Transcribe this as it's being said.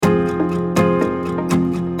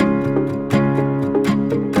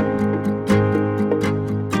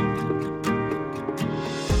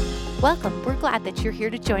Welcome. We're glad that you're here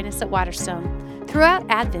to join us at Waterstone. Throughout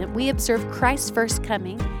Advent, we observe Christ's first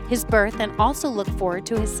coming, his birth, and also look forward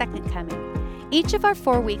to his second coming. Each of our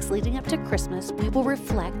 4 weeks leading up to Christmas, we will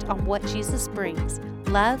reflect on what Jesus brings: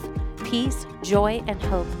 love, peace, joy, and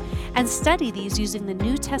hope, and study these using the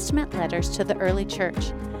New Testament letters to the early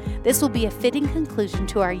church. This will be a fitting conclusion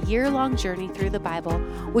to our year-long journey through the Bible,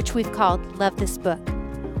 which we've called Love This Book.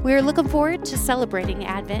 We are looking forward to celebrating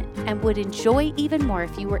Advent and would enjoy even more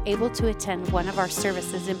if you were able to attend one of our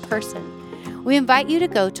services in person. We invite you to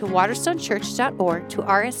go to waterstonechurch.org to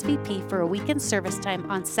RSVP for a weekend service time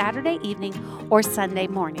on Saturday evening or Sunday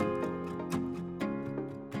morning.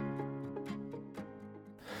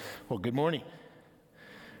 Well, good morning.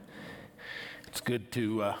 It's good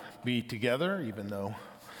to be together, even though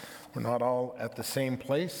we're not all at the same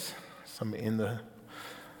place. Some in the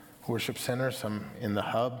worship center, some in the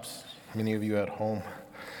hubs, many of you at home.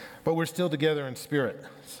 But we're still together in spirit,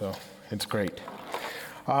 so it's great.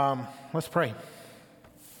 Let's pray.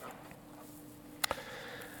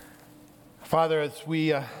 Father, as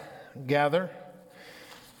we gather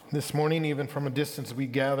this morning, even from a distance, we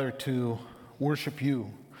gather to worship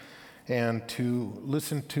you and to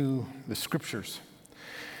listen to the scriptures.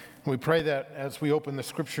 We pray that as we open the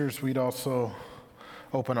scriptures, we'd also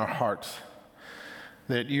open our hearts,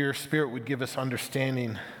 that your Spirit would give us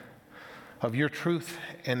understanding of your truth,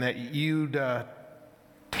 and that you'd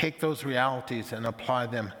take those realities and apply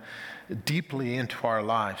them deeply into our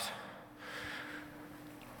lives.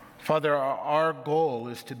 Father, our goal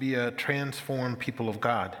is to be a transformed people of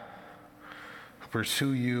God who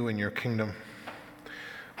pursue you and your kingdom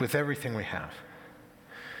with everything we have.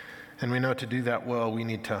 And we know to do that well, we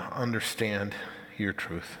need to understand your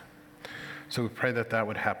truth. So we pray that that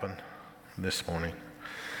would happen this morning.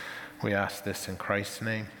 We ask this in Christ's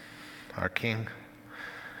name, our King.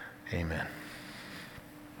 Amen.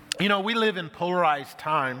 You know, we live in polarized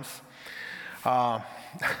times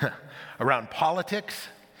around politics,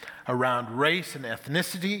 around race and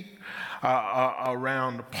ethnicity,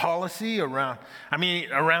 around policy, around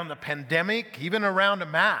the pandemic, even around a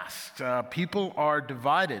mask. People are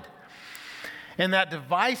divided. And that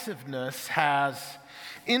divisiveness has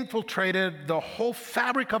infiltrated the whole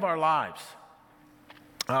fabric of our lives.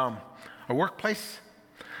 Our workplace,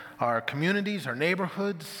 our communities, our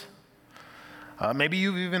neighborhoods. Maybe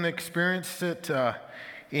you've even experienced it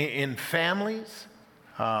in families.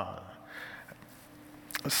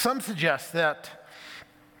 Some suggest that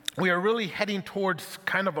we are really heading towards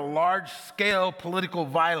kind of a large-scale political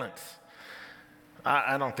violence.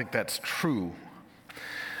 I don't think that's true.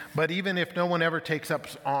 But even if no one ever takes up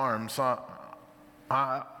arms,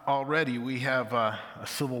 already we have a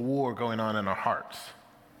civil war going on in our hearts.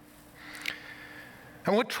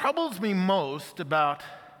 And what troubles me most about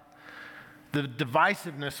the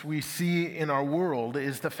divisiveness we see in our world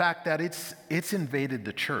is the fact that it's invaded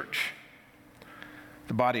the church,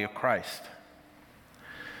 the body of Christ.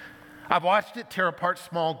 I've watched it tear apart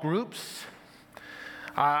small groups.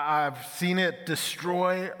 I've seen it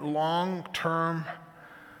destroy long-term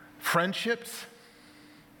friendships.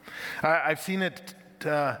 I've seen it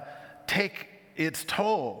take its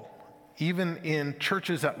toll, even in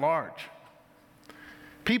churches at large.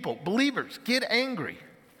 People, believers, get angry.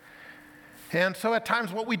 And so at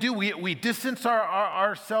times what we do, we distance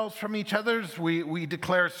ourselves from each other. We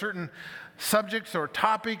declare certain subjects or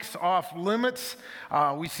topics off limits.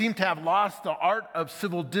 We seem to have lost the art of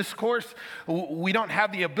civil discourse. We don't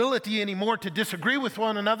have the ability anymore to disagree with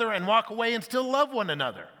one another and walk away and still love one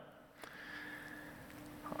another.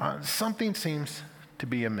 Something seems to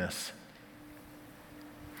be amiss.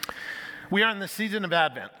 We are in the season of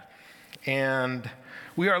Advent, and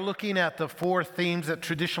we are looking at the 4 themes that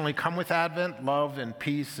traditionally come with Advent: love and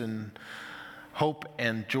peace and hope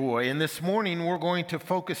and joy. And this morning, we're going to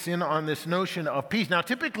focus in on this notion of peace. Now,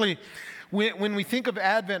 typically, when we think of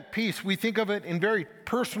Advent peace, we think of it in very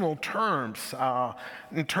personal terms,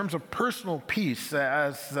 in terms of personal peace,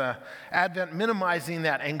 as Advent minimizing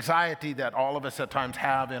that anxiety that all of us at times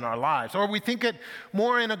have in our lives. Or we think it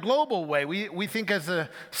more in a global way. We think as a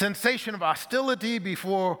sensation of hostility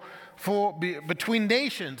between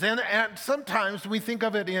nations. And sometimes we think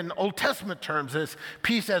of it in Old Testament terms as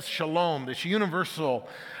peace as shalom, this universal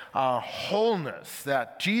wholeness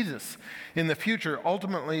that Jesus in the future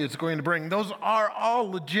ultimately is going to bring. Those are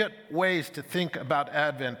all legit ways to think about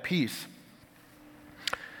Advent peace.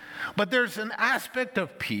 But there's an aspect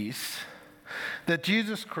of peace that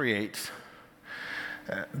Jesus creates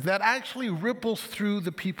that actually ripples through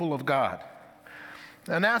the people of God.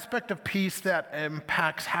 An aspect of peace that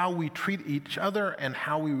impacts how we treat each other and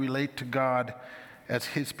how we relate to God as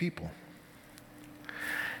his people.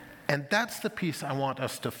 And that's the piece I want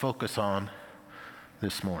us to focus on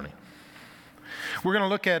this morning. We're going to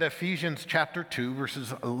look at Ephesians chapter 2,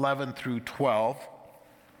 verses 11 through 12.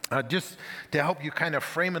 Just to help you kind of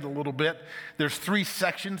frame it a little bit, there's 3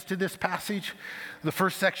 sections to this passage. The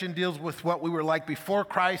first section deals with what we were like before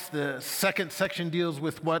Christ. The second section deals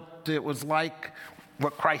with what it was like,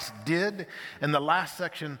 what Christ did. And the last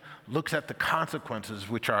section looks at the consequences,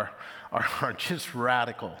 which are just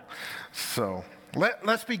radical. So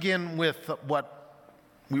let's begin with what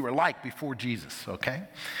we were like before Jesus, okay?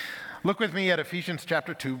 Look with me at Ephesians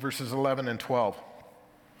chapter 2, verses 11 and 12.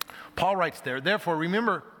 Paul writes there, "Therefore,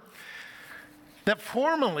 remember that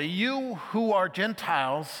formerly you who are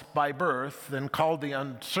Gentiles by birth and called the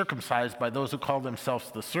uncircumcised by those who call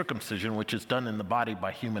themselves the circumcision, which is done in the body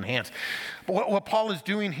by human hands." But what Paul is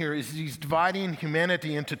doing here is he's dividing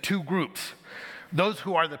humanity into 2 groups. Those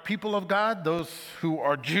who are the people of God, those who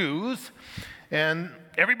are Jews, and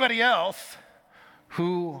everybody else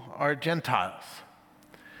who are Gentiles.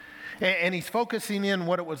 And he's focusing in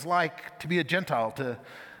what it was like to be a Gentile,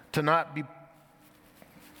 to not be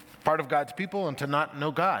part of God's people and to not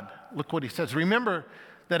know God. Look what he says. "Remember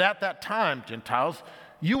that at that time, Gentiles,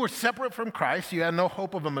 you were separate from Christ. You had no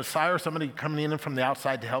hope of a Messiah or somebody coming in from the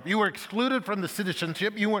outside to help. You were excluded from the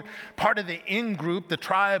citizenship. You weren't part of the in-group, the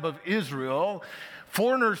tribe of Israel.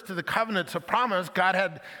 Foreigners to the covenants of promise. God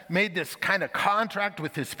had made this kind of contract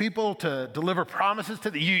with his people to deliver promises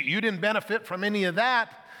to you. You didn't benefit from any of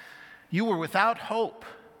that. You were without hope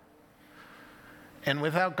and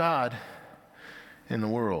without God in the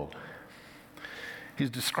world." He's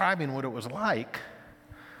describing what it was like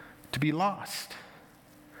to be lost,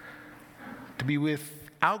 to be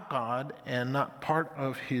without God and not part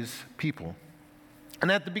of his people. And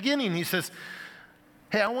at the beginning, he says,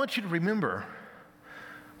 hey, I want you to remember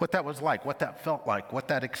what that was like, what that felt like, what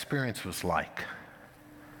that experience was like.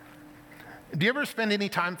 Do you ever spend any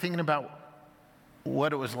time thinking about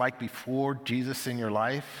what it was like before Jesus in your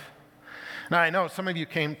life? Now, I know some of you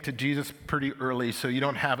came to Jesus pretty early, so you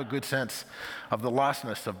don't have a good sense of the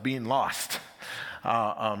lostness of being lost.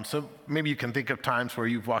 So maybe you can think of times where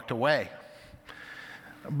you've walked away.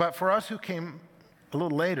 But for us who came a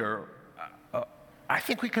little later, I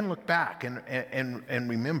think we can look back and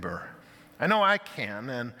remember. I know I can,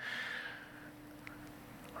 and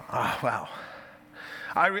wow.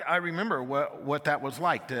 I remember what that was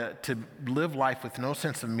like, to live life with no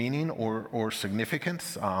sense of meaning or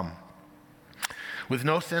significance, with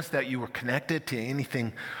no sense that you were connected to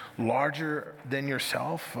anything larger than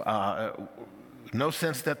yourself, no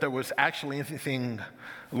sense that there was actually anything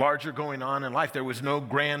larger going on in life. There was no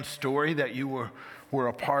grand story that you were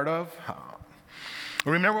a part of.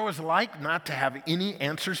 Remember what it was like not to have any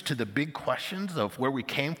answers to the big questions of where we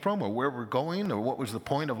came from or where we're going or what was the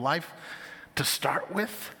point of life to start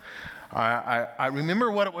with. I remember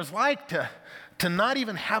what it was like to not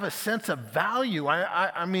even have a sense of value.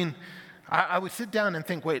 I mean, I would sit down and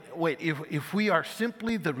think, wait, if we are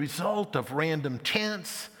simply the result of random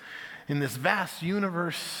chance in this vast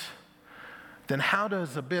universe, then how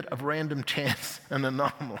does a bit of random chance, an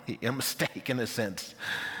anomaly, a mistake in a sense,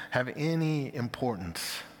 have any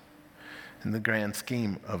importance in the grand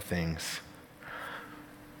scheme of things?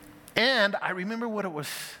 And I remember what it was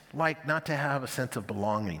like not to have a sense of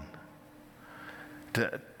belonging,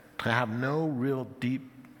 to have no real deep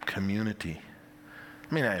community.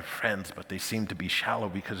 I mean, I have friends, but they seemed to be shallow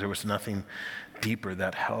because there was nothing deeper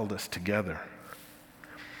that held us together.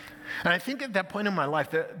 And I think at that point in my life,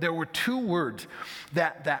 there were 2 words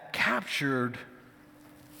that captured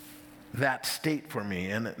that state for me,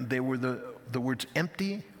 and they were the words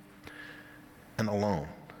empty and alone.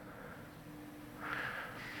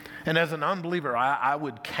 And as an unbeliever, I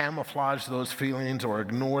would camouflage those feelings or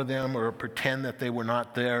ignore them or pretend that they were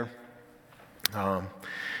not there.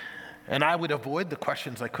 And I would avoid the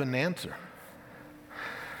questions I couldn't answer.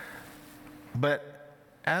 But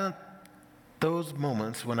at those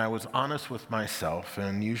moments when I was honest with myself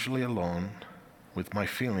and usually alone with my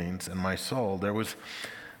feelings and my soul, there was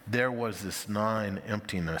this gnawing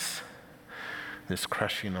emptiness, this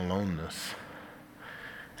crushing aloneness.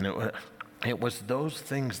 And it was those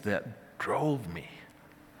things that drove me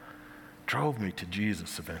to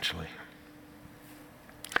Jesus eventually.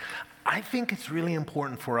 I think it's really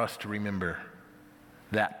important for us to remember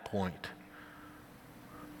that point,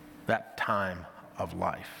 that time of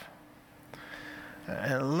life.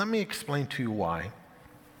 And let me explain to you why.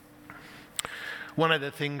 One of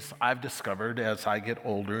the things I've discovered as I get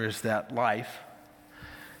older is that life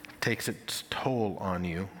takes its toll on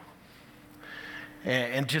you.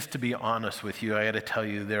 And just to be honest with you, I got to tell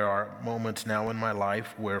you, there are moments now in my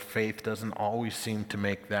life where faith doesn't always seem to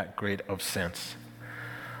make that great of sense.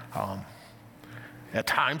 At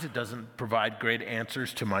times, it doesn't provide great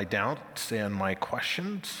answers to my doubts and my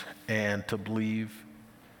questions, and to believe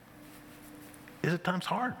is at times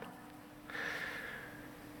hard.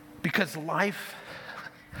 Because life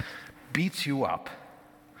beats you up.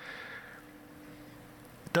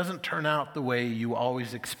 It doesn't turn out the way you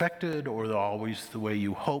always expected or always the way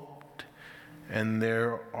you hoped, and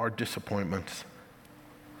there are disappointments.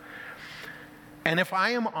 And if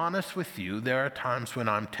I am honest with you, there are times when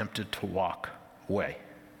I'm tempted to walk away.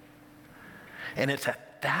 And it's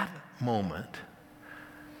at that moment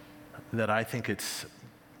that I think it's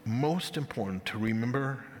most important to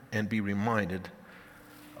remember and be reminded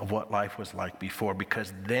of what life was like before,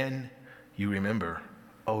 because then you remember,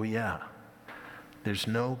 oh yeah, there's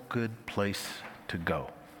no good place to go.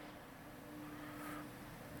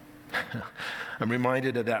 I'm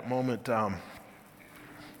reminded of that moment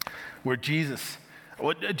where Jesus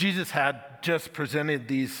had just presented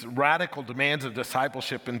these radical demands of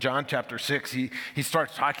discipleship in John chapter 6. He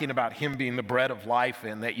starts talking about him being the bread of life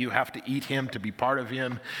and that you have to eat him to be part of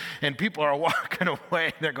him. And people are walking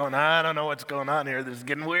away. They're going, I don't know what's going on here. This is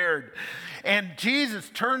getting weird. And Jesus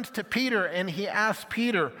turns to Peter and he asks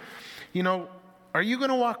Peter, are you going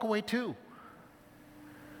to walk away too?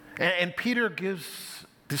 And Peter gives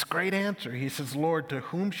this great answer. He says, Lord, to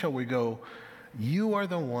whom shall we go? You are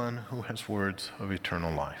the one who has words of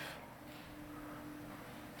eternal life.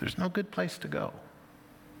 There's no good place to go,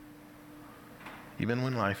 even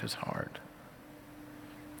when life is hard.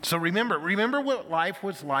 So remember what life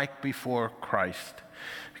was like before Christ,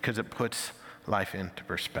 because it puts life into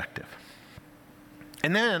perspective.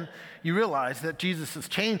 And then you realize that Jesus has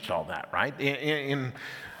changed all that, right? In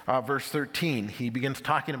verse 13, he begins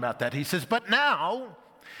talking about that. He says, but now,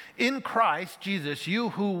 in Christ Jesus, you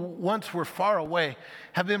who once were far away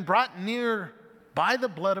have been brought near by the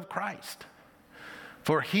blood of Christ.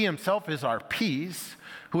 For he himself is our peace,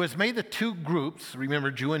 who has made the two groups, remember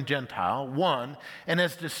Jew and Gentile, one, and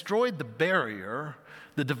has destroyed the barrier,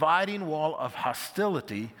 the dividing wall of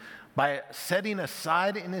hostility, by setting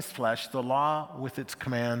aside in his flesh the law with its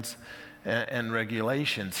commands and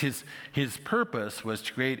regulations. His purpose was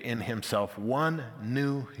to create in himself one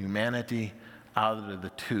new humanity out of the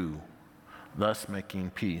two, thus making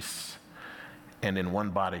peace, and in one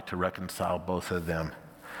body to reconcile both of them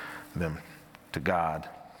to God.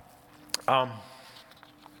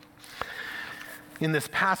 In this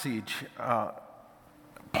passage,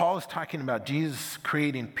 Paul is talking about Jesus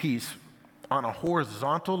creating peace on a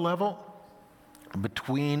horizontal level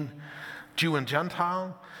between Jew and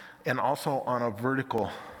Gentile, and also on a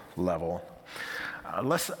vertical level.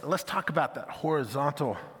 Let's talk about that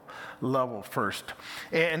horizontal level first.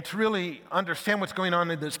 And to really understand what's going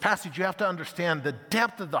on in this passage, you have to understand the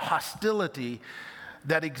depth of the hostility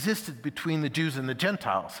that existed between the Jews and the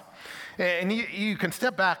Gentiles. And you can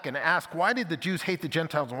step back and ask, why did the Jews hate the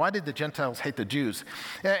Gentiles and why did the Gentiles hate the Jews?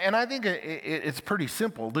 And I think it's pretty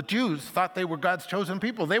simple. The Jews thought they were God's chosen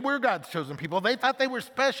people. They were God's chosen people. They thought they were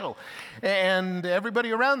special. And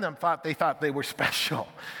everybody around them thought they were special.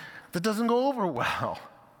 That doesn't go over well.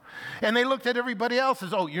 And they looked at everybody else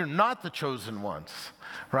as, oh, you're not the chosen ones,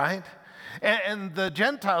 right? And the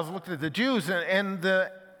Gentiles looked at the Jews, and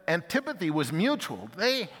the antipathy was mutual.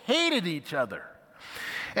 They hated each other.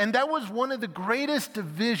 And that was one of the greatest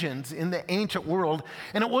divisions in the ancient world,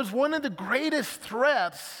 and it was one of the greatest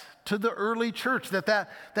threats to the early church, that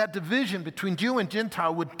division between Jew and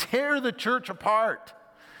Gentile would tear the church apart.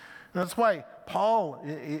 And that's why Paul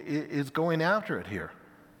is going after it here.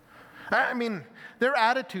 I mean, their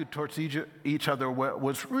attitude towards each other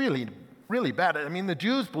was really, really bad. I mean, the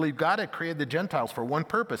Jews believed God had created the Gentiles for one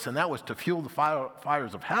purpose, and that was to fuel the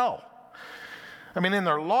fires of hell. I mean, in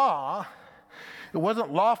their law, it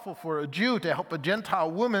wasn't lawful for a Jew to help a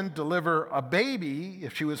Gentile woman deliver a baby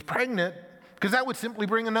if she was pregnant, because that would simply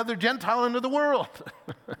bring another Gentile into the world.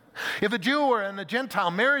 If a Jew and a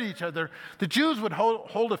Gentile married each other, the Jews would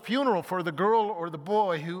hold a funeral for the girl or the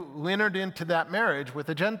boy who entered into that marriage with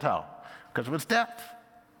a Gentile, because it was death.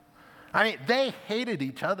 I mean, they hated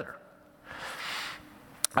each other.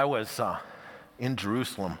 I was in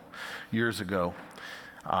Jerusalem years ago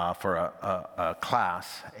for a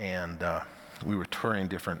class, and we were touring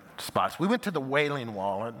different spots. We went to the Wailing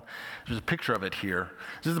Wall, and there's a picture of it here.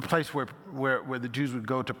 This is the place where the Jews would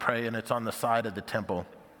go to pray, and it's on the side of the temple.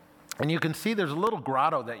 And you can see there's a little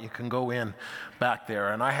grotto that you can go in back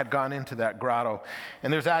there. And I had gone into that grotto.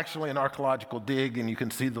 And there's actually an archaeological dig, and you can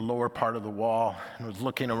see the lower part of the wall. And I was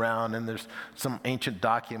looking around, and there's some ancient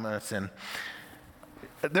documents. And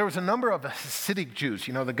there was a number of Hasidic Jews,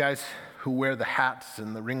 you know, the guys who wear the hats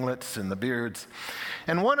and the ringlets and the beards.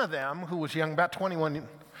 And one of them, who was young, about 21,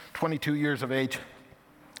 22 years of age,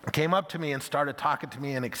 came up to me and started talking to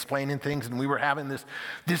me and explaining things, and we were having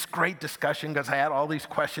this great discussion because I had all these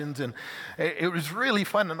questions, and it was really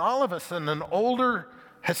fun. And all of a sudden, an older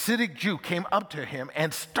Hasidic Jew came up to him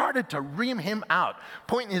and started to ream him out,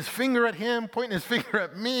 pointing his finger at him, pointing his finger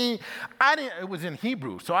at me. It was in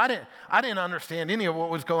Hebrew, so I didn't understand any of what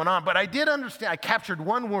was going on, but I did understand. I captured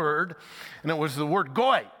one word, and it was the word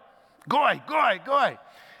goy. Goy, goy, goy.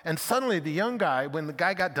 And suddenly the young guy, when the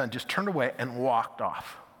guy got done, just turned away and walked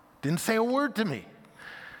off. Didn't say a word to me.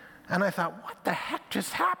 And I thought, what the heck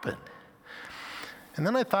just happened? And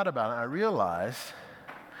then I thought about it, and I realized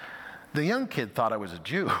the young kid thought I was a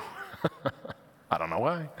Jew. I don't know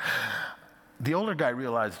why. The older guy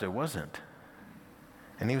realized I wasn't.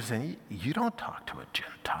 And he was saying, you don't talk to a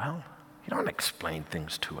Gentile. You don't explain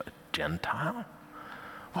things to a Gentile.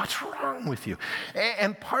 What's wrong with you?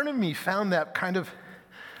 And part of me found that kind of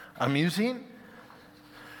amusing.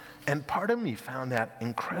 And part of me found that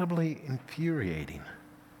incredibly infuriating.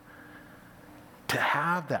 To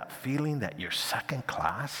have that feeling that you're second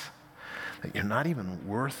class, that you're not even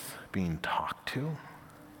worth being talked to.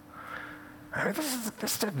 I mean,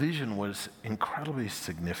 this division was incredibly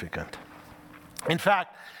significant. In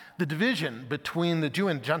fact, the division between the Jew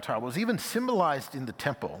and Gentile was even symbolized in the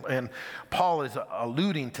temple, and Paul is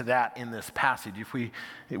alluding to that in this passage. If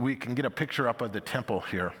we can get a picture up of the temple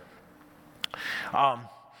here.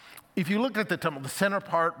 If you looked at the temple, the center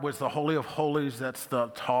part was the Holy of Holies. That's the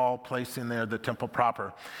tall place in there, the temple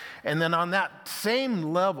proper. And then on that same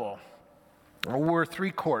level were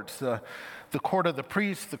three courts, the court of the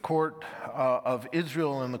priests, the court of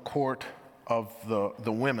Israel, and the court of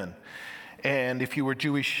the women. And if you were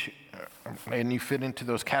Jewish and you fit into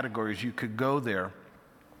those categories, you could go there.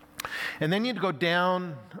 And then you'd go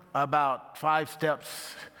down about 5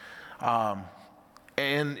 steps,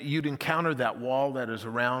 and you'd encounter that wall that is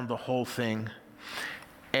around the whole thing.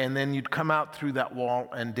 And then you'd come out through that wall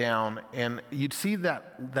and down, and you'd see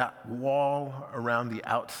that wall around the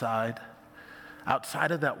outside. Outside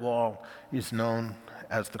of that wall is known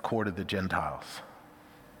as the court of the Gentiles.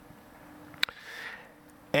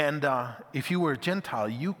 And if you were a Gentile,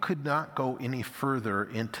 you could not go any further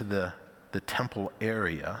into the temple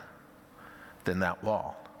area than that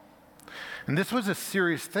wall. And this was a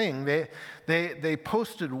serious thing. They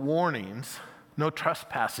posted warnings, no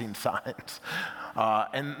trespassing signs.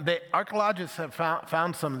 And archaeologists have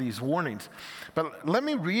found some of these warnings. But let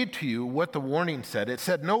me read to you what the warning said. It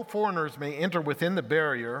said, no foreigners may enter within the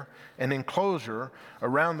barrier and enclosure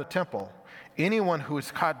around the temple. Anyone who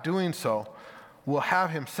is caught doing so will have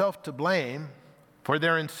himself to blame for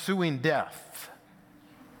their ensuing death.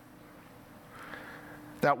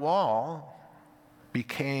 That wall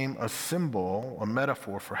became a symbol, a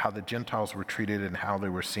metaphor for how the Gentiles were treated and how they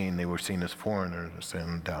were seen. They were seen as foreigners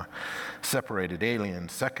and separated,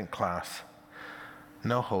 aliens, second class,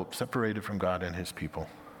 no hope, separated from God and his people.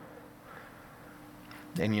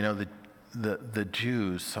 And you know, the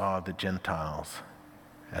Jews saw the Gentiles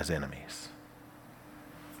as enemies.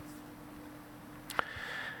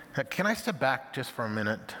 Now, can I step back just for a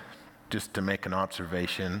minute, just to make an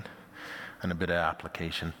observation and a bit of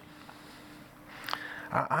application?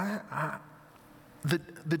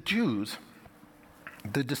 The Jews,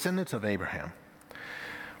 the descendants of Abraham,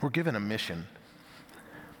 were given a mission.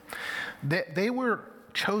 They were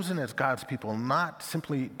chosen as God's people not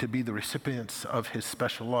simply to be the recipients of his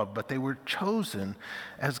special love, but they were chosen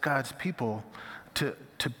as God's people to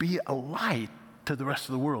be a light to the rest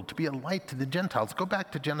of the world, to be a light to the Gentiles. Go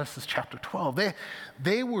back to Genesis chapter 12.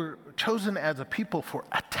 They were chosen as a people for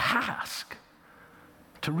a task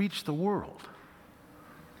to reach the world.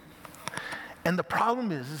 And the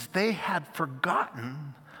problem is they had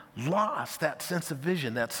forgotten, lost that sense of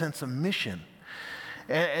vision, that sense of mission.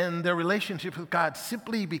 And their relationship with God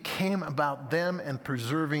simply became about them and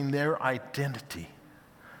preserving their identity.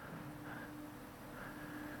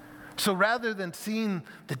 So rather than seeing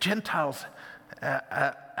the Gentiles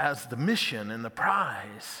as the mission and the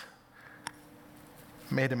prize,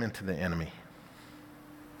 made them into the enemy.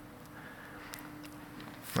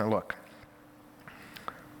 Now look,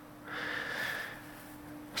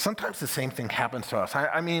 sometimes the same thing happens to us.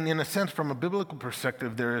 I mean, in a sense, from a biblical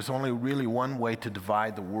perspective, there is only really one way to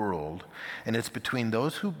divide the world, and it's between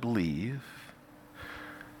those who believe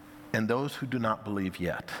and those who do not believe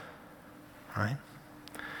yet, right?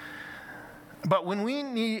 But when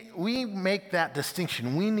we make that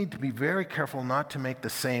distinction, we need to be very careful not to make the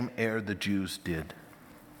same error the Jews did.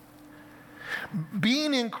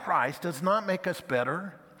 Being in Christ does not make us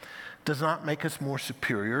better, does not make us more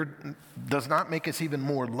superior, does not make us even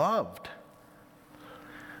more loved.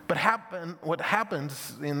 But what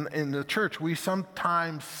happens in the church, we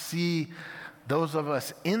sometimes see those of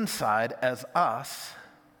us inside as us,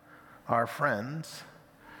 our friends,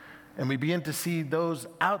 and we begin to see those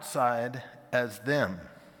outside as them.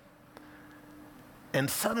 And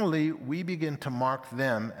suddenly we begin to mark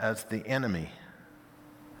them as the enemy.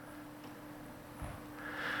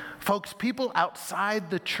 Folks, people outside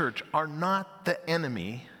the church are not the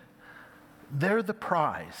enemy, they're the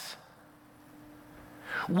prize.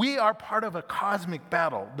 We are part of a cosmic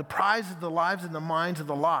battle. The prize is the lives and the minds of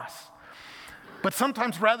the lost. But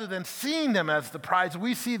sometimes rather than seeing them as the prize,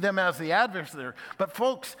 we see them as the adversary. But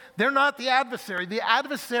folks, they're not the adversary. The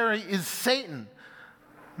adversary is Satan,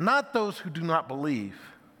 not those who do not believe.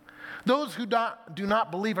 Those who do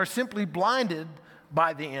not believe are simply blinded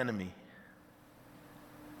by the enemy.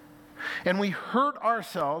 And we hurt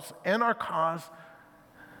ourselves and our cause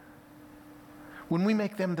when we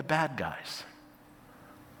make them the bad guys.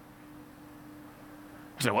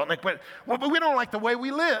 You say, but we don't like the way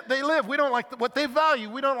they live. We don't like what they value.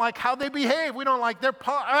 We don't like how they behave. We don't like their,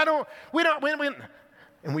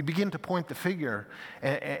 and we begin to point the finger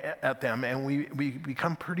at them, and we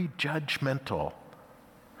become pretty judgmental.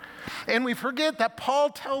 And we forget that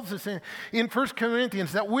Paul tells us in 1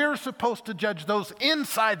 Corinthians that we're supposed to judge those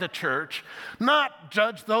inside the church, not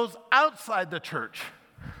judge those outside the church.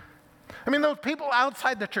 I mean, those people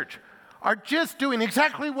outside the church are just doing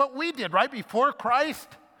exactly what we did, right? Before Christ.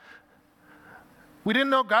 We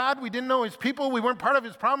didn't know God. We didn't know his people. We weren't part of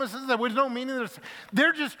his promises. There was no meaning.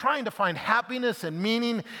 They're just trying to find happiness and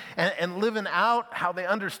meaning and living out how they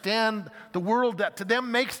understand the world that to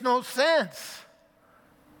them makes no sense.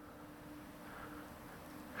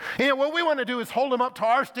 What we want to do is hold them up to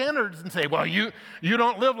our standards and say, well, you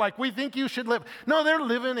don't live like we think you should live. No, they're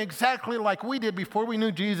living exactly like we did before we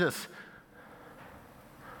knew Jesus.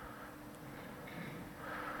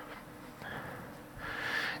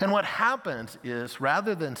 And what happens is,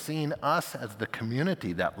 rather than seeing us as the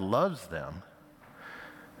community that loves them,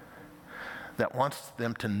 that wants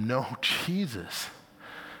them to know Jesus,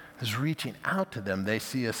 is reaching out to them, they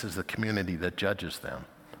see us as the community that judges them.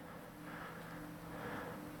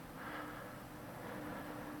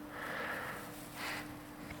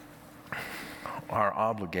 Our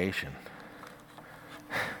obligation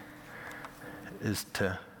is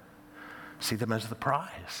to see them as the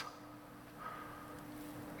prize.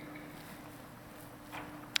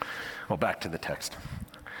 Well, back to the text.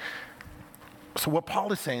 So what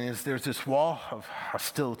Paul is saying is there's this wall of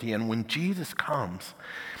hostility, and when Jesus comes,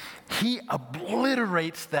 he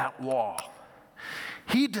obliterates that wall.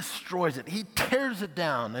 He destroys it. He tears it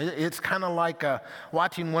down. It's kind of like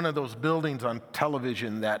watching one of those buildings on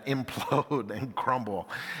television that implode and crumble.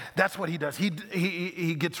 That's what he does.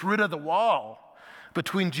 He gets rid of the wall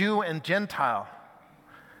between Jew and Gentile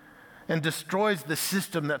and destroys the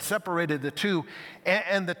system that separated the two.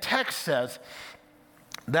 And the text says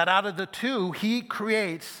that out of the two, he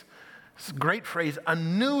creates, this great phrase, a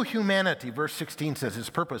new humanity. Verse 16 says his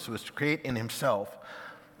purpose was to create in himself,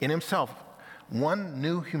 one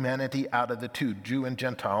new humanity out of the two, Jew and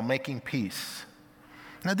Gentile, making peace.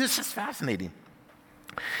 Now, this is fascinating.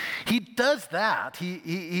 He does that.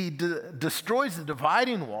 He destroys the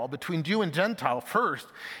dividing wall between Jew and Gentile first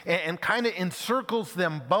and kind of encircles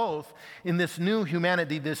them both in this new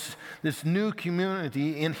humanity, this new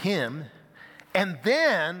community in him. And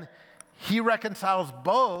then he reconciles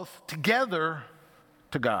both together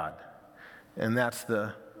to God. And that's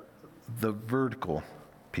the vertical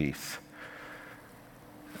piece.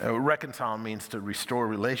 Reconcile means to restore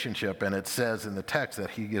relationship, and it says in the text that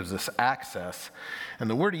he gives us access. And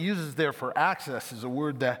the word he uses there for access is a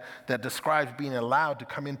word that describes being allowed to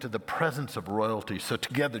come into the presence of royalty. So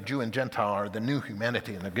together, Jew and Gentile are the new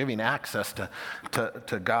humanity, and they're giving access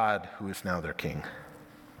to God, who is now their king.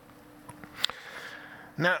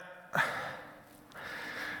 Now,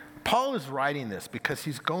 Paul is writing this because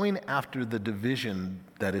he's going after the division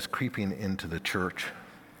that is creeping into the church.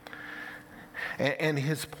 And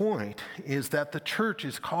his point is that the church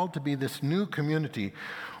is called to be this new community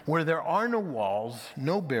where there are no walls,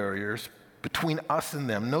 no barriers between us and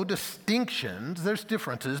them, no distinctions. There's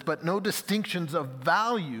differences, but no distinctions of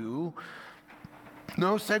value,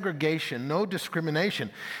 no segregation, no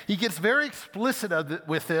discrimination. He gets very explicit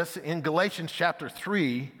with this in Galatians chapter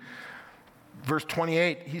 3, verse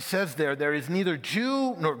 28. He says there is neither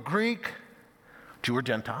Jew nor Greek, Jew or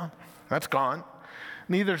Gentile. That's gone.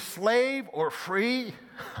 Neither slave or free,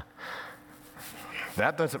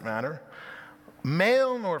 that doesn't matter.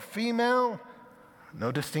 male nor female,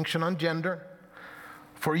 no distinction on gender,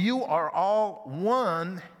 for you are all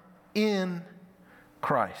one in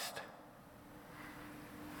Christ.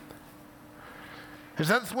 Because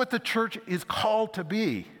that's what the church is called to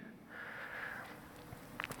be.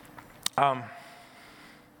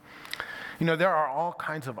 There are all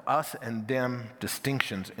kinds of us and them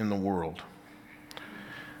distinctions in the world.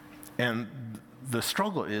 And the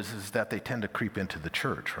struggle is that they tend to creep into the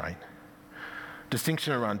church, right?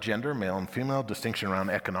 Distinction around gender, male and female, distinction around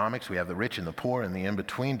economics, we have the rich and the poor and the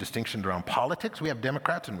in-between, distinction around politics, we have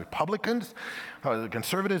Democrats and Republicans, the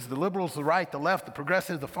conservatives, the liberals, the right, the left, the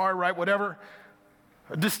progressives, the far right, whatever.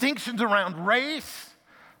 Distinctions around race,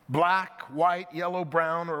 black, white, yellow,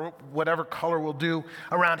 brown, or whatever color will do,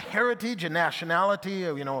 around heritage and nationality,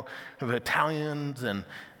 the Italians and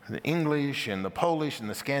the English and the Polish and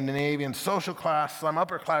the Scandinavian, social class, some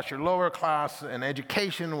upper class, you're lower class, and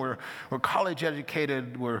education, we're college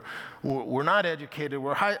educated, we're not educated,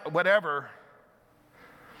 we're high, whatever.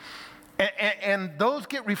 And those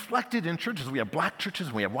get reflected in churches. We have black churches,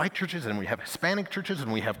 and we have white churches, and we have Hispanic churches,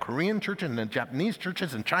 and we have Korean churches, and then Japanese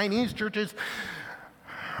churches, and Chinese churches.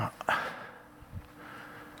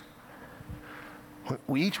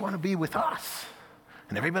 We each want to be with us,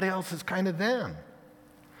 and everybody else is kind of them.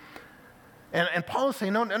 And Paul is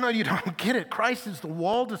saying, no, you don't get it. Christ is the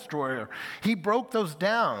wall destroyer. He broke those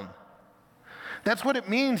down. That's what it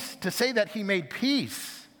means to say that he made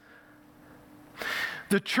peace.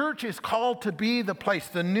 The church is called to be the place,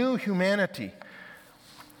 the new humanity.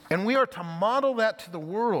 And we are to model that to the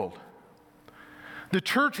world. The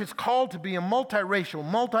church is called to be a multiracial,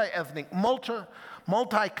 multi-ethnic,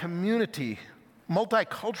 multi-community,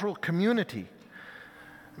 multicultural community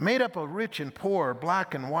made up of rich and poor,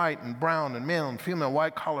 black and white and brown and male and female,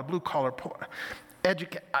 white collar, blue collar, poor.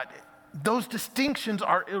 Those distinctions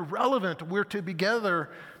are irrelevant. We're together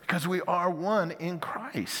because we are one in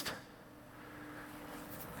Christ.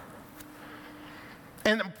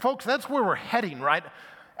 And folks, that's where we're heading, right?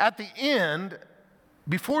 At the end,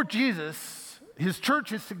 before Jesus, his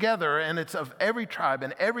church is together, and it's of every tribe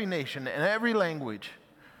and every nation and every language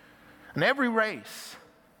and every race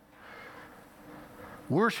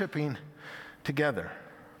worshiping together.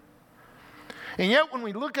 And yet when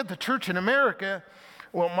we look at the church in America,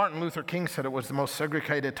 well, Martin Luther King said it was the most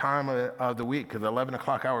segregated time of the week. The 11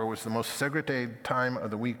 o'clock hour was the most segregated time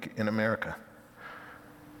of the week in America.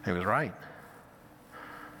 He was right.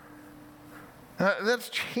 That's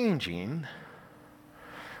changing.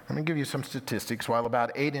 Let me give you some statistics. While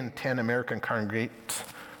about 8 in 10 American congregates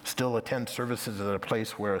still attend services at a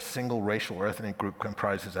place where a single racial or ethnic group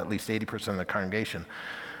comprises at least 80% of the congregation,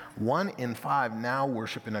 1 in 5 now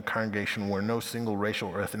worship in a congregation where no single racial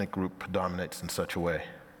or ethnic group predominates in such a way.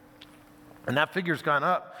 And that figure's gone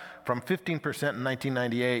up from 15% in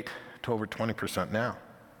 1998 to over 20% now.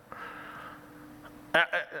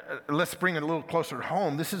 Let's bring it a little closer to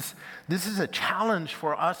home. This is a challenge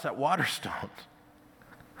for us at Waterstone.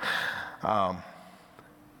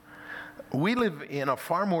 We live in a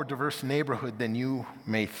far more diverse neighborhood than you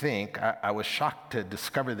may think. I was shocked to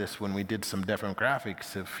discover this when we did some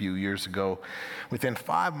demographics a few years ago. Within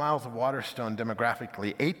 5 miles of Waterstone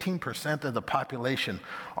demographically, 18% of the population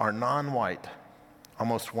are non-white,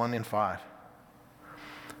 almost 1 in 5.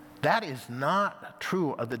 That is not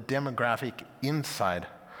true of the demographic inside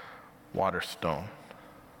Waterstone.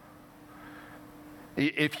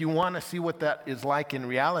 If you want to see what that is like in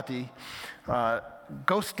reality,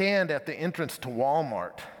 go stand at the entrance to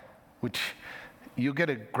Walmart, which you'll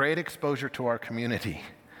get a great exposure to our community,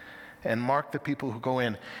 and mark the people who go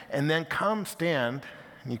in. And then come stand,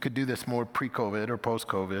 and you could do this more pre-COVID or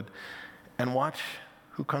post-COVID, and watch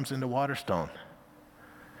who comes into Waterstone.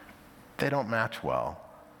 They don't match well.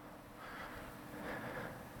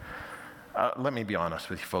 Let me be honest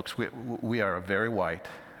with you folks. We are a very white,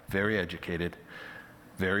 very educated,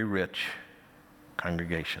 very rich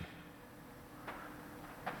congregation.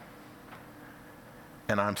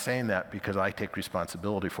 And I'm saying that because I take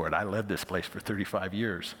responsibility for it. I led this place for 35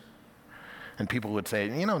 years. And people would say,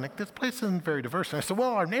 Nick, this place isn't very diverse. And I said,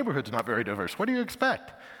 well, our neighborhood's not very diverse. What do you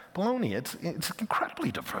expect? Baloney, it's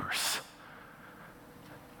incredibly diverse.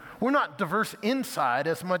 We're not diverse inside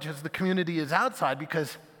as much as the community is outside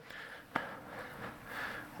because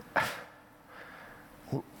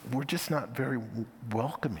we're just not very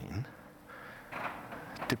welcoming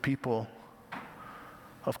to people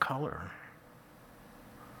of color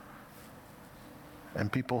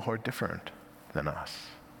and people who are different than us.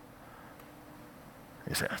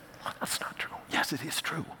 You say, that's not true. Yes, it is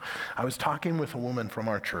true. I was talking with a woman from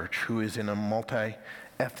our church who is in a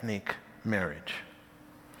multi-ethnic marriage.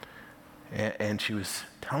 And she was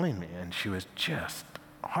telling me, and she was just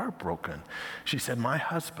heartbroken. She said, my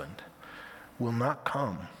husband will not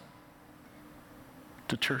come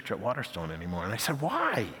to church at Waterstone anymore. And I said,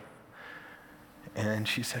 why? And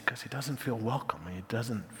she said, because he doesn't feel welcome. He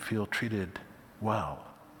doesn't feel treated well.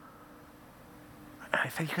 And I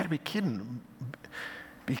said, you got to be kidding.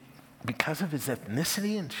 Because of his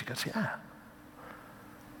ethnicity? And she goes, yeah.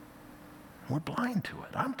 We're blind to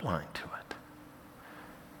it. I'm blind to it.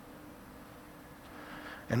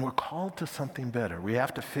 And we're called to something better. We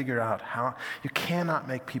have to figure out how. You cannot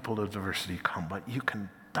make people of diversity come, but you can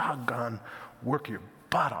doggone work your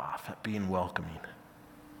butt off at being welcoming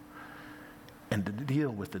and to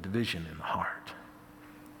deal with the division in the heart.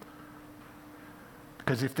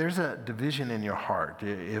 Because if there's a division in your heart,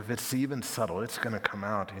 if it's even subtle, it's going to come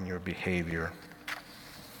out in your behavior.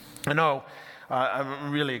 I know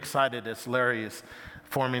I'm really excited as Larry is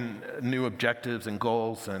forming new objectives and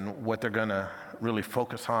goals and what they're going to really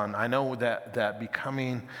focus on. I know that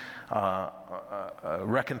becoming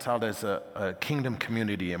reconciled as a kingdom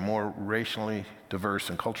community and more racially diverse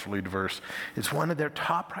and culturally diverse is one of their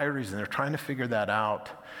top priorities, and they're trying to figure that out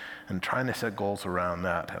and trying to set goals around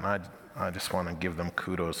that. And I just want to give them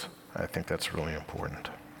kudos. I think that's really important.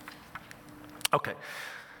 Okay,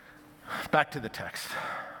 back to the text.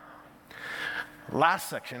 Last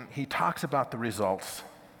section, he talks about the results.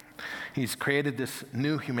 He's created this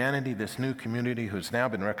new humanity, this new community who's now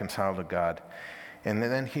been reconciled to God. And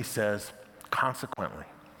then he says, consequently,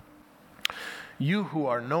 you who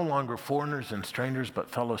are no longer foreigners and strangers, but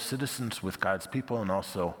fellow citizens with God's people and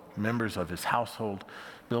also members of his household,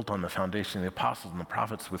 built on the foundation of the apostles and the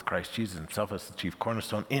prophets, with Christ Jesus himself as the chief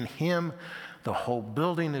cornerstone. In him, the whole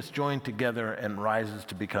building is joined together and rises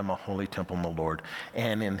to become a holy temple in the Lord.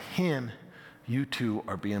 And in him, you two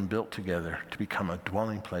are being built together to become a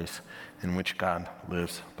dwelling place in which God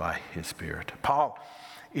lives by his Spirit. Paul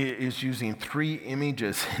is using three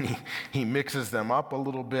images, and he mixes them up a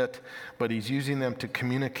little bit, but he's using them to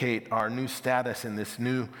communicate our new status in this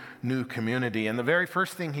new community. And the very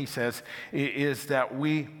first thing he says is that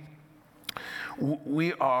we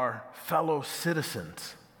are fellow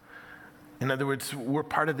citizens. In other words, we're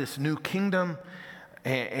part of this new kingdom,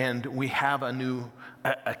 and we have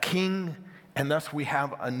a king, and thus we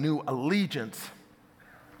have a new allegiance.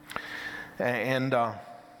 And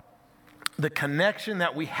the connection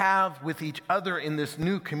that we have with each other in this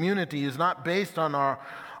new community is not based on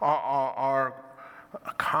our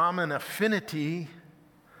common affinity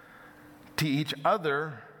to each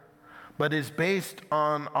other, but is based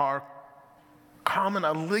on our common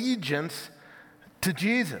allegiance to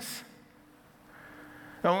Jesus.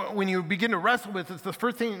 Now, when you begin to wrestle with this, the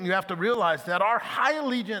first thing you have to realize that our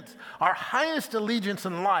highest allegiance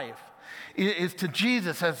in life is to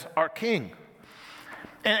Jesus as our King.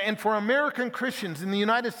 And for American Christians in the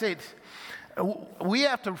United States, we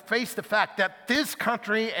have to face the fact that this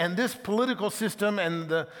country and this political system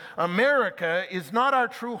and America is not our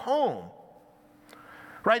true home.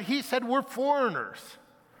 Right? He said we're foreigners.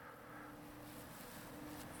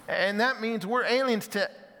 And that means we're aliens to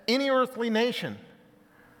any earthly nation.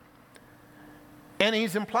 And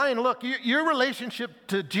he's implying, look, your relationship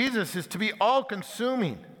to Jesus is to be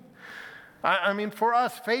all-consuming. I mean, for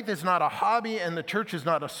us, faith is not a hobby and the church is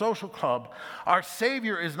not a social club. Our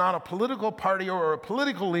Savior is not a political party or a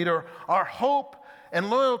political leader. Our hope and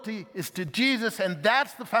loyalty is to Jesus, and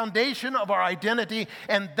that's the foundation of our identity,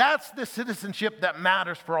 and that's the citizenship that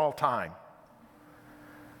matters for all time.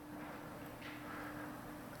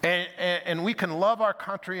 And we can love our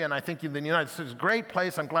country, and I think the United States is a great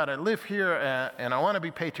place. I'm glad I live here, and I want to be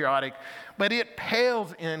patriotic, but it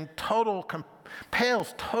pales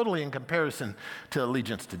totally in comparison to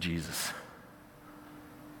allegiance to Jesus.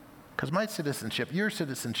 Because my citizenship, your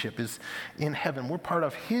citizenship is in heaven. We're part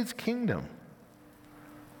of his kingdom.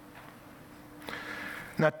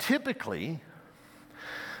 Now, typically,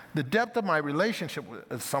 the depth of my relationship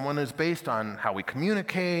with someone is based on how we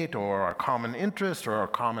communicate, or our common interests, or our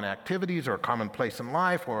common activities, or a common place in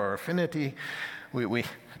life, or our affinity. We hang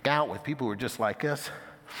out with people who are just like us.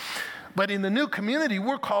 But in the new community,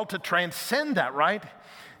 we're called to transcend that, right?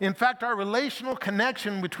 In fact, our relational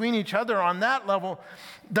connection between each other on that level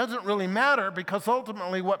doesn't really matter, because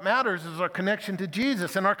ultimately what matters is our connection to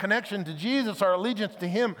Jesus. And our connection to Jesus, our allegiance to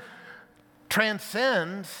him,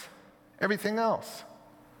 transcends everything else.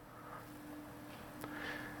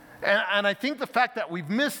 And I think the fact that we've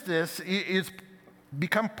missed this is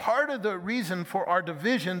become part of the reason for our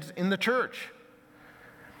divisions in the church.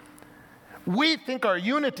 We think our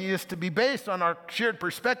unity is to be based on our shared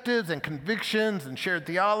perspectives and convictions and shared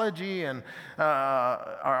theology and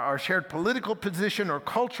our shared political position or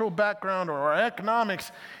cultural background or our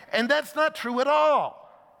economics, and that's not true at all.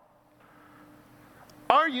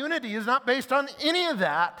 Our unity is not based on any of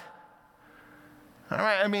that. All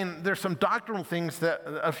right, I mean, there's some doctrinal things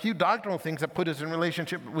a few doctrinal things that put us in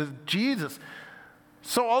relationship with Jesus.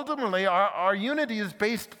 So ultimately, our unity is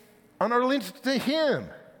based on our allegiance to Him.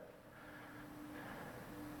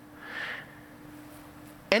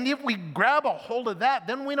 And if we grab a hold of that,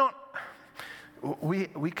 then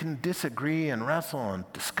we can disagree and wrestle and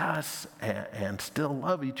discuss and still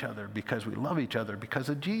love each other because we love each other because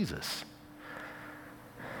of Jesus.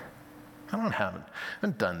 I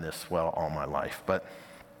haven't done this well all my life, but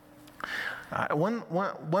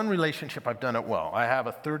one relationship I've done it well. I have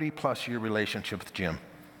a 30-plus year relationship with Jim.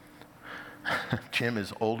 Jim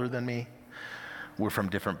is older than me. We're from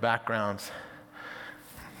different backgrounds,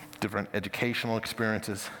 different educational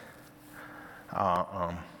experiences.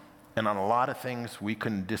 And on a lot of things, we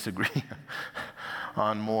couldn't disagree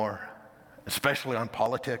on more, especially on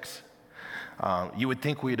politics. You would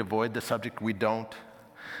think we'd avoid the subject. We don't.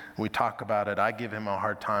 We talk about it. I give him a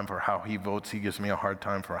hard time for how he votes. He gives me a hard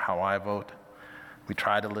time for how I vote. We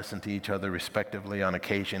try to listen to each other respectively. On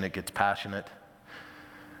occasion, it gets passionate.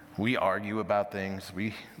 We argue about things.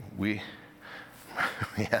 We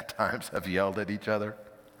at times have yelled at each other.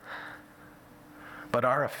 But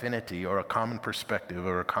our affinity or a common perspective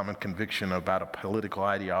or a common conviction about a political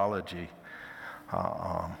ideology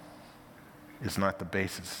is not the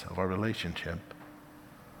basis of our relationship.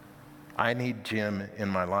 I need Jim in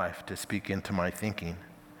my life to speak into my thinking,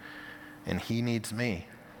 and he needs me.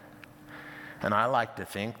 And I like to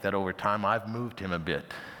think that over time I've moved him a bit.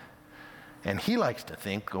 And he likes to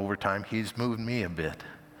think over time he's moved me a bit.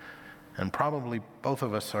 And probably both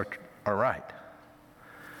of us are right.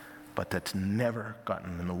 But that's never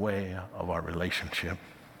gotten in the way of our relationship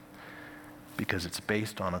because it's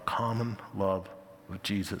based on a common love of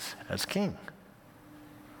Jesus as King.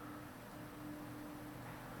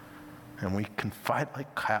 And we can fight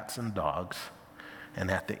like cats and dogs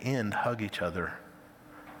and at the end hug each other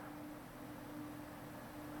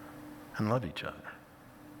and love each other.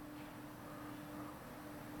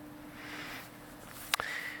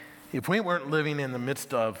 If we weren't living in the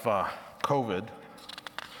midst of COVID,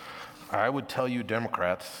 I would tell you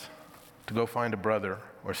Democrats to go find a brother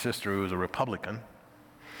or sister who is a Republican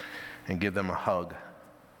and give them a hug.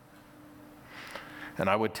 And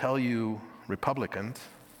I would tell you Republicans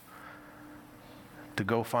to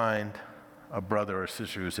go find a brother or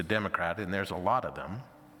sister who's a Democrat, and there's a lot of them,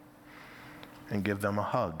 and give them a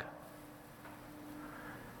hug.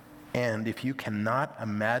 And if you cannot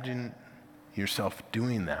imagine yourself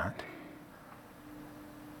doing that,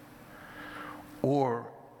 or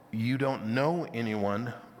you don't know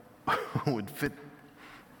anyone who would fit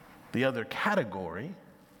the other category,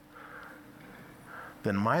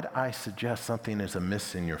 then might I suggest something is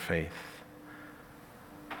amiss in your faith?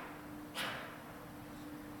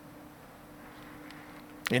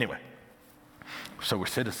 Anyway, so we're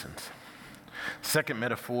citizens. Second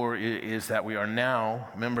metaphor is that we are now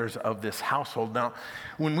members of this household. Now,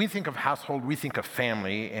 when we think of household, we think of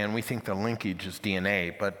family, and we think the linkage is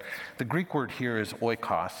DNA, but the Greek word here is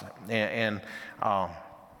oikos, and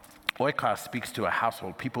oikos speaks to a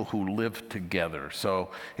household, people who live together.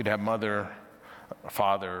 So you'd have mother,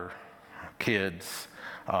 father, kids,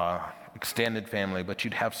 extended family, but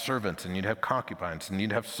you'd have servants and you'd have concubines and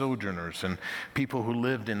you'd have sojourners and people who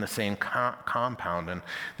lived in the same compound. And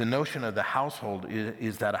the notion of the household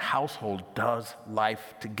is that a household does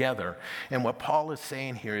life together. And what Paul is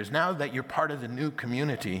saying here is now that you're part of the new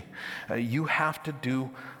community, you have to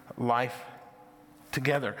do life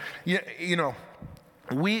together. You know,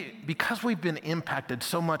 because we've been impacted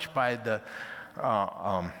so much by the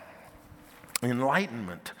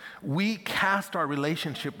Enlightenment, we cast our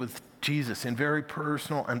relationship with Jesus in very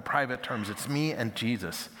personal and private terms. It's me and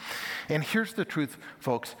Jesus. And here's the truth,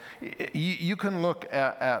 folks. You can look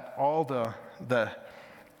at all the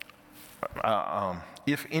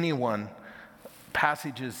if anyone,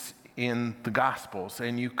 passages in the Gospels,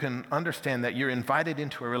 and you can understand that you're invited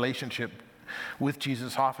into a relationship with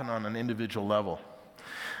Jesus often on an individual level.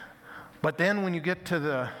 But then when you get to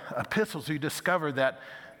the epistles, you discover that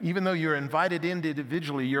even though you're invited in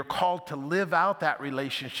individually, you're called to live out that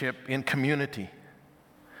relationship in community.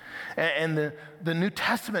 And the New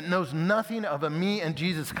Testament knows nothing of a me and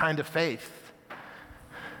Jesus kind of faith.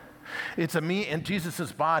 It's a me and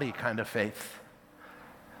Jesus' body kind of faith.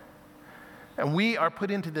 And we are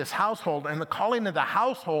put into this household, and the calling of the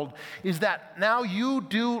household is that now you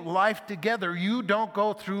do life together. You don't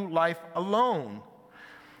go through life alone.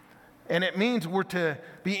 And it means we're to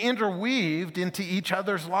be interweaved into each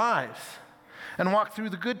other's lives and walk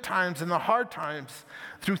through the good times and the hard times,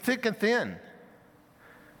 through thick and thin.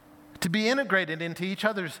 To be integrated into each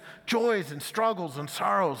other's joys and struggles and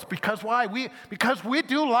sorrows. Because why? Because we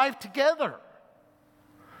do life together.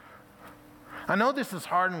 I know this is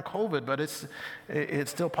hard in COVID, but it's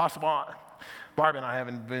still possible. Barb and I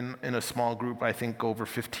haven't been in a small group, I think, over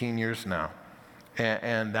 15 years now.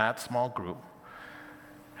 And that small group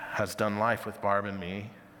has done life with Barb and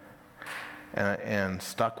me and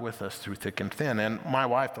stuck with us through thick and thin. And my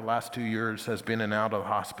wife, the last 2 years, has been in and out of the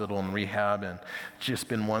hospital and rehab, and just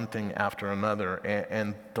been one thing after another.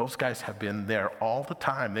 And those guys have been there all the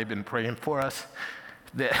time. They've been praying for us.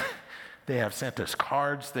 They have sent us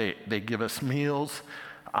cards. They give us meals.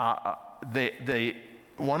 One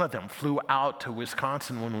of them flew out to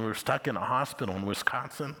Wisconsin when we were stuck in a hospital in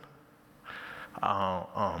Wisconsin.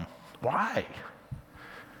 Why?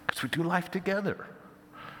 Because we do life together.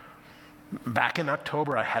 Back in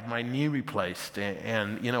October, I had my knee replaced,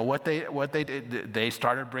 and you know what they did? They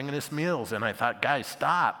started bringing us meals, and I thought, guys,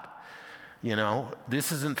 stop. You know,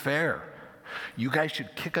 this isn't fair. You guys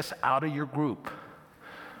should kick us out of your group.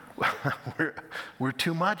 We're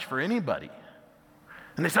too much for anybody.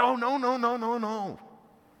 And they said, oh, no.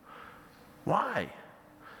 Why?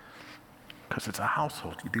 Because it's a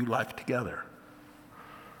household. You do life together.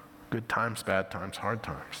 Good times, bad times, hard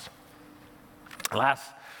times. Last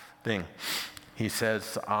thing, he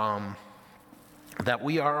says that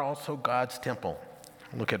we are also God's temple.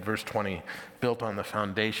 Look at verse 20, built on the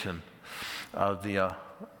foundation of the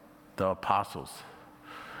apostles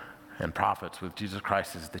and prophets, with Jesus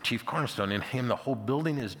Christ as the chief cornerstone. In him, the whole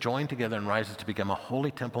building is joined together and rises to become a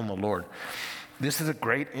holy temple in the Lord. This is a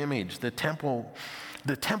great image. The temple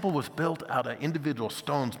was built out of individual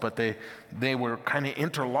stones, but they were kind of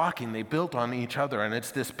interlocking. They built on each other, and it's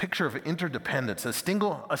this picture of interdependence. A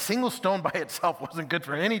single stone by itself wasn't good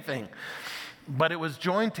for anything, but it was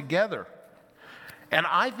joined together. And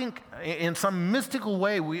I think in some mystical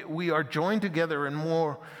way, we are joined together in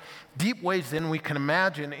more deep ways than we can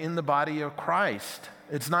imagine in the body of Christ.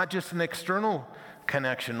 It's not just an external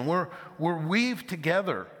connection. We're weaved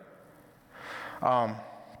together.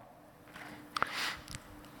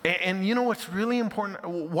 And you know what's really important?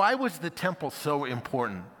 Why was the temple so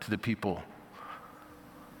important to the people?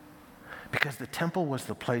 Because the temple was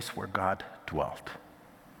the place where God dwelt.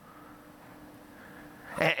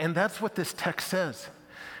 And that's what this text says.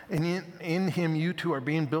 And in him you two are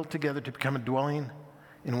being built together to become a dwelling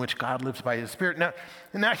in which God lives by his Spirit.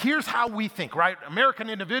 Now here's how we think, right? American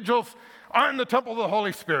individuals, I'm the temple of the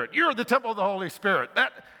Holy Spirit. You're the temple of the Holy Spirit.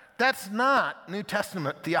 That's not New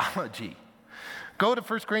Testament theology. Go to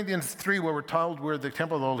 1 Corinthians 3 where we're told we're the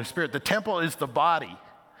temple of the Holy Spirit. The temple is the body.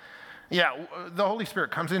 Yeah, the Holy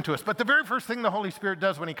Spirit comes into us. But the very first thing the Holy Spirit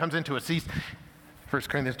does when he comes into us, 1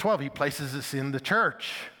 Corinthians 12, he places us in the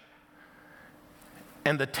church.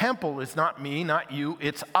 And the temple is not me, not you,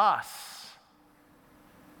 it's us.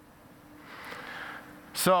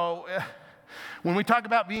 So when we talk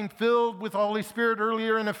about being filled with the Holy Spirit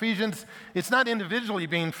earlier in Ephesians, it's not individually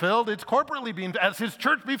being filled, it's corporately being, as his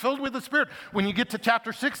church be filled with the Spirit. When you get to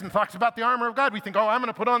chapter 6 and talks about the armor of God, we think, oh, I'm going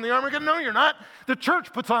to put on the armor of God. No, you're not. The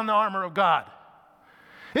church puts on the armor of God.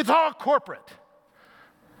 It's all corporate.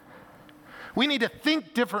 We need to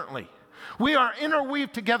think differently. We are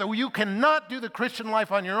interweaved together. You cannot do the Christian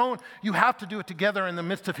life on your own. You have to do it together in the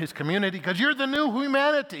midst of his community because you're the new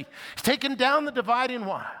humanity. He's taken down the dividing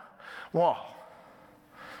wall.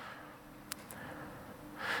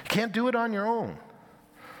 You can't do it on your own.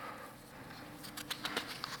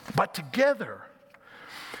 But together,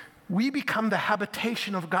 we become the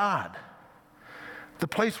habitation of God, the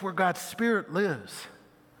place where God's Spirit lives.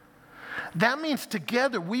 That means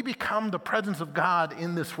together we become the presence of God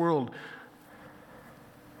in this world.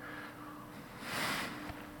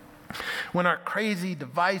 When our crazy,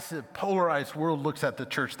 divisive, polarized world looks at the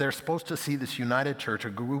church, they're supposed to see this united church, a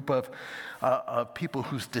group of people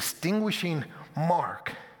whose distinguishing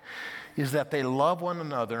mark is that they love one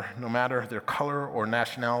another no matter their color or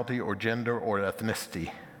nationality or gender or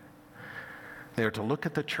ethnicity. They are to look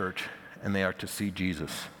at the church and they are to see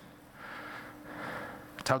Jesus.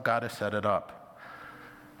 That's how God has set it up.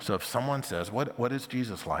 So if someone says, what is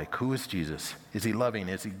Jesus like? Who is Jesus? Is he loving?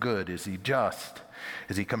 Is he good? Is he just?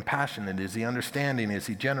 Is he compassionate? Is he understanding? Is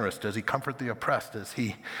he generous? Does he comfort the oppressed? Does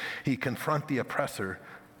he confront the oppressor?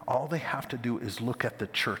 All they have to do is look at the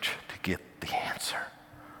church to get the answer.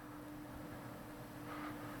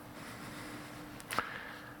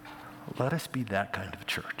 Let us be that kind of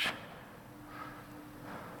church.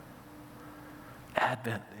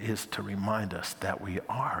 Advent is to remind us that we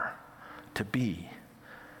are to be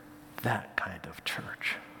that kind of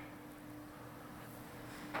church.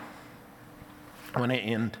 I want to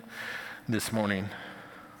end this morning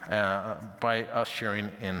by us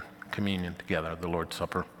sharing in communion together, the Lord's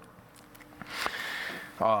Supper.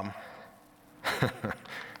 I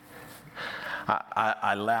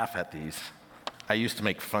laugh at these. I used to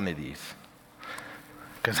make fun of these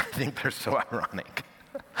because I think they're so ironic.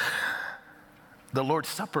 The Lord's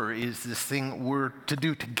Supper is this thing we're to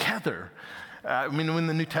do together. When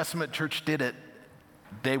the New Testament church did it,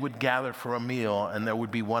 they would gather for a meal, and there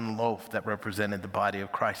would be one loaf that represented the body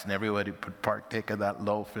of Christ, and everybody would partake of that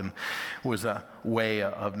loaf, and was a way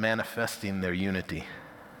of manifesting their unity.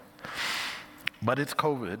 But it's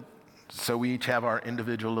COVID, so we each have our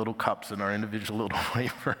individual little cups and our individual little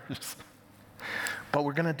wafers. But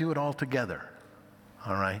we're going to do it all together,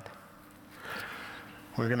 all right?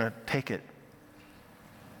 We're going to take it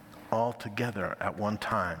all together at one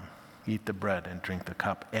time, eat the bread and drink the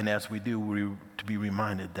cup. And as we do, we're to be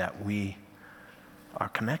reminded that we are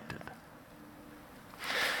connected.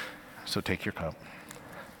 So take your cup.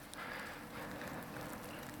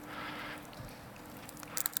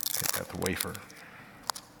 Take out the wafer.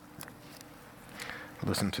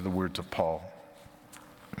 Listen to the words of Paul.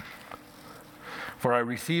 For I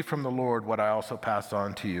received from the Lord what I also passed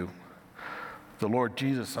on to you. The Lord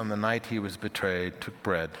Jesus, on the night he was betrayed, took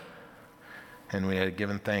bread, and when he had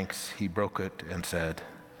given thanks, he broke it and said,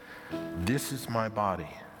 "This is my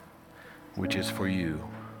body, which is for you.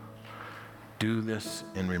 Do this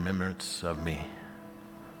in remembrance of me."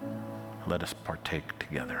 Let us partake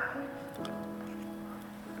together.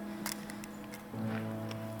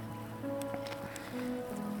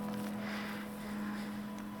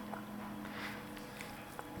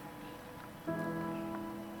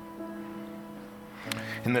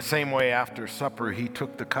 In the same way, after supper, he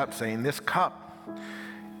took the cup, saying, "This cup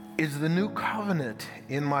is the new covenant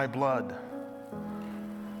in my blood.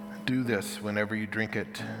 Do this whenever you drink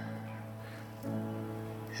it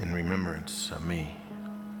in remembrance of me."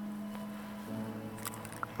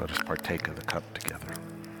 Let us partake of the cup together.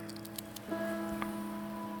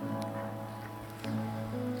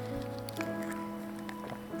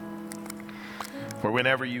 For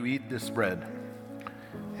whenever you eat this bread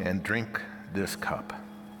and drink this cup,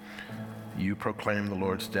 you proclaim the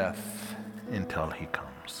Lord's death until he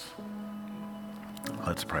comes.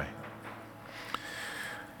 Let's pray.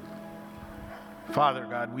 Father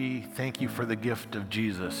God, we thank you for the gift of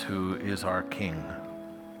Jesus, who is our King,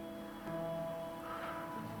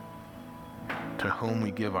 to whom we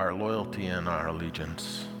give our loyalty and our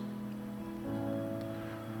allegiance.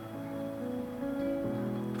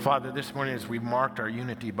 Father, this morning as we've marked our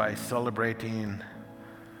unity by celebrating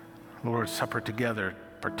the Lord's Supper together,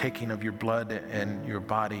 partaking of your blood and your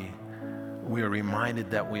body, we are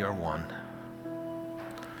reminded that we are one.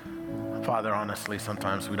 Father, honestly,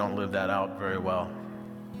 sometimes we don't live that out very well,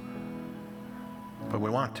 but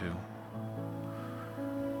we want to.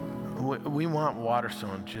 We want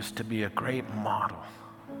Waterstone just to be a great model,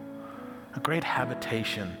 a great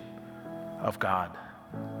habitation of God,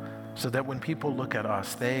 so that when people look at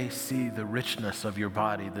us, they see the richness of your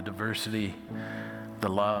body, the diversity, the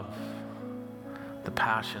love, the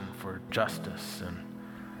passion for justice and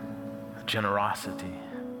generosity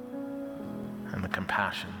and the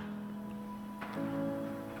compassion.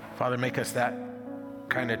 Father, make us that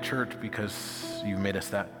kind of church because you've made us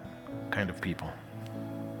that kind of people.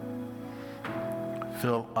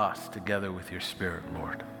 Fill us together with your Spirit,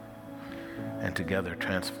 Lord, and together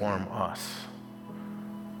transform us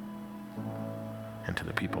into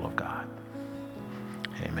the people of God.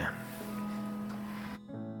 Amen.